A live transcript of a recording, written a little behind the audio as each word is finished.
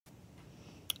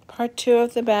Part 2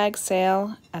 of the bag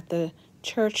sale at the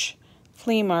church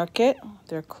flea market.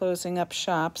 They're closing up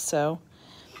shop, so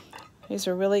these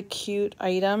are really cute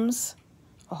items.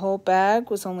 A whole bag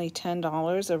was only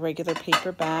 $10, a regular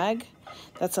paper bag.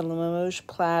 That's a Limoges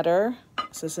platter.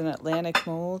 This is an Atlantic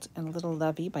mold and a little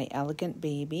lovey by Elegant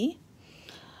Baby.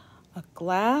 A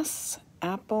glass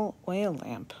apple oil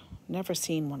lamp. Never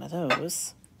seen one of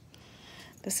those.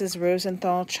 This is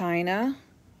Rosenthal china.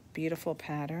 Beautiful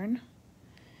pattern.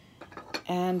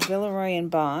 And Villeroy and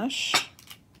Bosch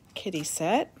kitty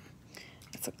set.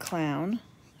 It's a clown.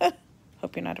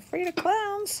 Hope you're not afraid of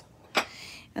clowns.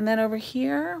 And then over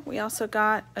here, we also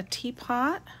got a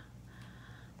teapot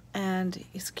and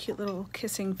these cute little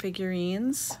kissing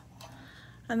figurines.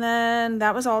 And then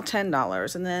that was all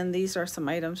 $10. And then these are some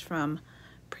items from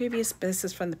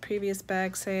the previous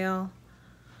bag sale.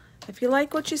 If you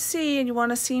like what you see and you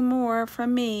want to see more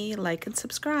from me, like and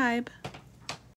subscribe.